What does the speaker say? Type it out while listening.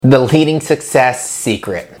The leading success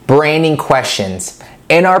secret, branding questions.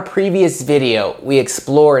 In our previous video, we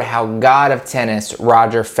explored how God of tennis,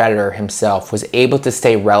 Roger Federer himself, was able to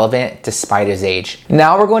stay relevant despite his age.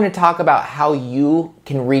 Now we're going to talk about how you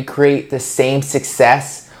can recreate the same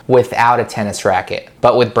success without a tennis racket,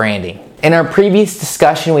 but with branding. In our previous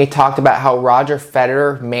discussion, we talked about how Roger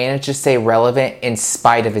Federer managed to stay relevant in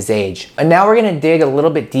spite of his age. And now we're going to dig a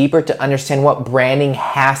little bit deeper to understand what branding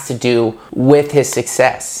has to do with his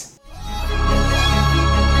success.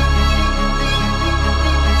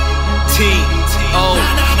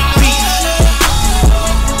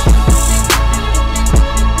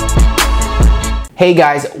 Hey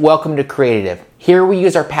guys, welcome to Creative. Here we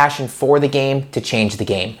use our passion for the game to change the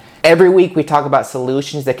game. Every week we talk about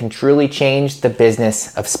solutions that can truly change the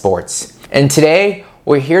business of sports. And today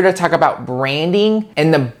we're here to talk about branding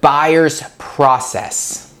and the buyer's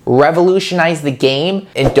process. Revolutionize the game,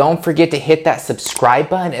 and don't forget to hit that subscribe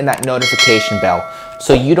button and that notification bell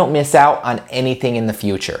so you don't miss out on anything in the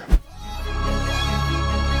future.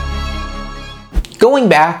 Going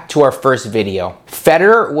back to our first video,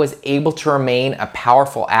 Federer was able to remain a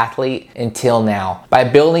powerful athlete until now by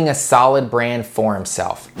building a solid brand for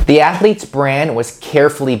himself. The athlete's brand was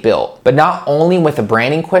carefully built, but not only with a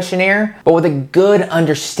branding questionnaire, but with a good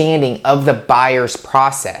understanding of the buyer's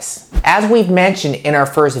process. As we've mentioned in our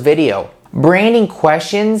first video, branding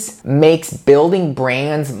questions makes building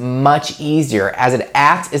brands much easier as it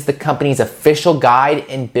acts as the company's official guide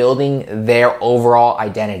in building their overall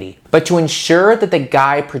identity. But to ensure that the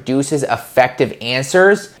guide produces effective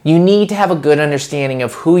answers, you need to have a good understanding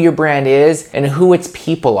of who your brand is and who its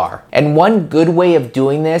people are. And one good way of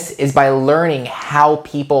doing this is by learning how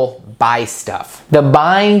people buy stuff. The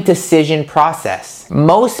buying decision process.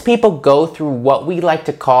 Most people go through what we like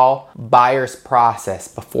to call buyer's process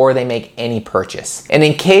before they make any purchase. And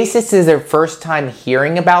in case this is their first time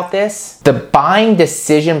hearing about this, the buying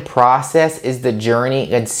decision process is the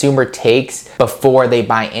journey a consumer takes before they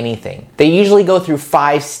buy anything. They usually go through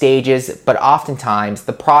 5 stages, but oftentimes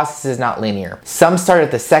the process is not linear. Some start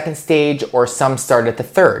at the second stage or some start at the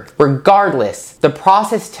third. Regardless, the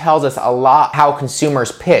process tells us a lot how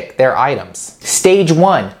consumers pick their items. Stage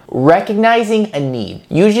 1, recognizing a need.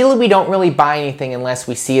 Usually we don't really buy anything unless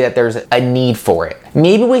we see that there's a need for it.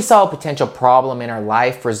 Maybe we saw a potential problem in our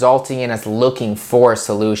life resulting in us looking for a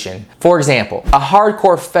solution. For example, a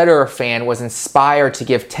hardcore Federer fan was inspired to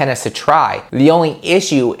give tennis a try. The only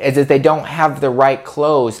issue is that they don't have the right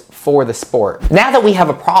clothes for the sport. Now that we have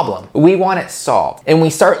a problem, we want it solved, and we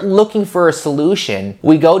start looking for a solution,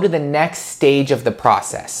 we go to the next stage of the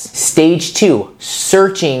process. Stage 2,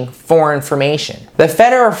 searching for information. The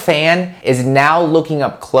Federer fan is now looking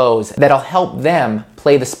up clothes that'll help them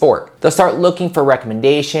play the sport. They'll start looking for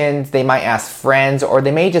recommendations, they might ask friends, or they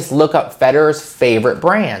may just look up Federer's favorite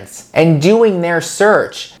brands. And doing their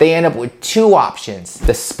search, they end up with 2 options: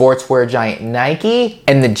 the sportswear giant Nike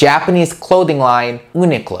and the Japanese clothing line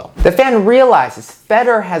Uniqlo. The fan realizes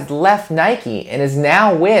Federer has left Nike and is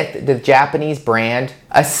now with the Japanese brand.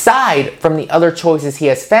 Aside from the other choices he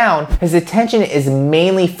has found, his attention is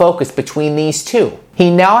mainly focused between these 2. He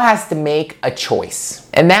now has to make a choice.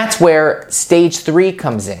 And that's where stage 3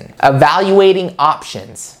 comes in, evaluating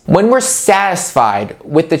options. When we're satisfied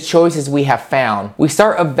with the choices we have found, we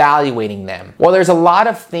start evaluating them. While there's a lot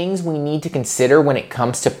of things we need to consider when it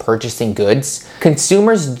comes to purchasing goods,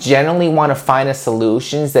 consumers generally want to find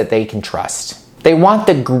solutions that they can trust. They want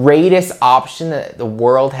the greatest option that the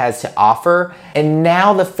world has to offer, and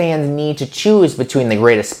now the fans need to choose between the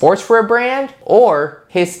greatest sportswear brand or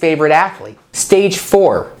his favorite athlete. Stage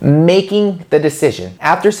 4, making the decision.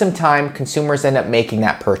 After some time, consumers end up making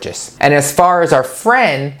that purchase. And as far as our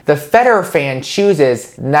friend, the Federer fan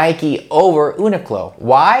chooses Nike over Uniqlo.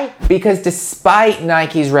 Why? Because despite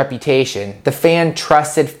Nike's reputation, the fan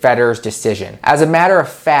trusted Federer's decision. As a matter of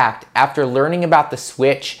fact, after learning about the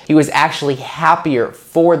switch, he was actually happier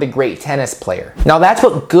for the great tennis player. Now that's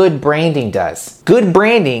what good branding does. Good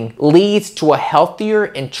branding leads to a healthier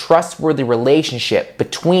and trustworthy relationship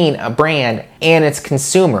between a brand and its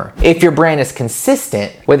consumer. If your brand is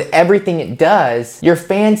consistent with everything it does, your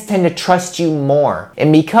fans tend to trust you more.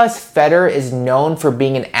 And because Federer is known for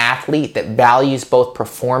being an athlete that values both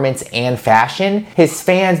performance and fashion, his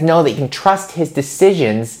fans know that you can trust his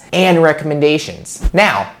decisions and recommendations.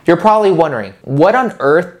 Now, you're probably wondering, what on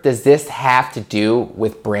earth does this have to do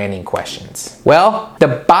with branding questions? Well,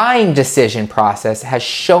 the buying decision process has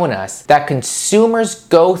shown us that consumers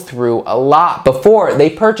go through a lot before they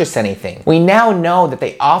purchase anything. We now know that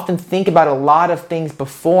they often think about a lot of things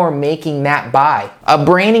before making that buy. A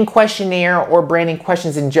branding questionnaire or branding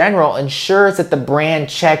questions in general ensures that the brand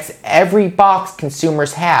checks every box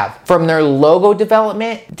consumers have. From their logo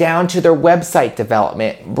development down to their website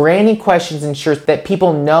development, branding questions ensures that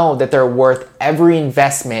people know that they're worth every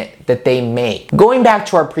investment that they make. Going back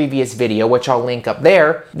to our previous video, which I'll link up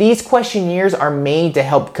there, these questionnaires are made to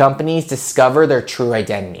help companies discover their true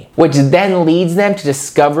identity, which then leads them to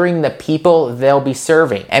discovering the people they'll be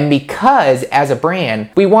serving. And because as a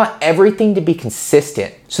brand, we want everything to be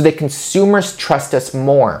consistent so that consumers trust us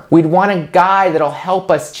more. We'd want a guide that'll help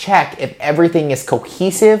us check if everything is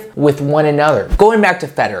cohesive with one another. Going back to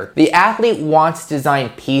Federer, the athlete wants to design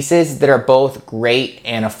pieces that are both great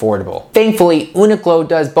and affordable. Thankfully, Uniqlo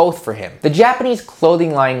does both for him. The Japanese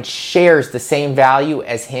clothing line shares the same value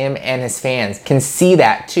as him, and his fans can see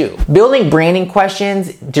that too. Building branding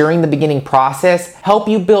questions during the beginning process help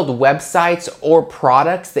you build websites or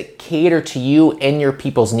products that cater to you and your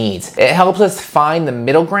people's needs. It helps us find the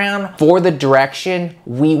middle ground for the direction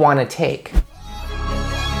we want to take.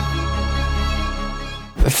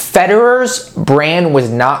 Federer's brand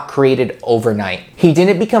was not created overnight. He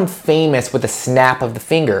didn't become famous with a snap of the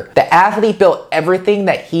finger. The athlete built everything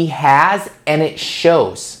that he has, and it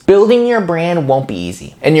shows. Building your brand won't be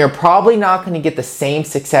easy, and you're probably not going to get the same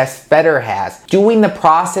success Federer has. Doing the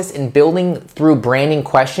process and building through branding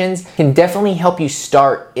questions can definitely help you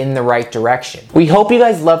start in the right direction. We hope you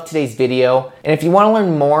guys loved today's video, and if you want to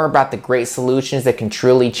learn more about the great solutions that can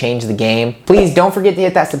truly change the game, please don't forget to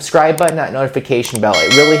hit that subscribe button, that notification bell.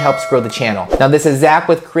 It really helps grow the channel. Now, this is Zach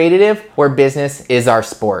with Creative, where business is our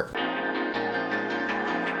sport.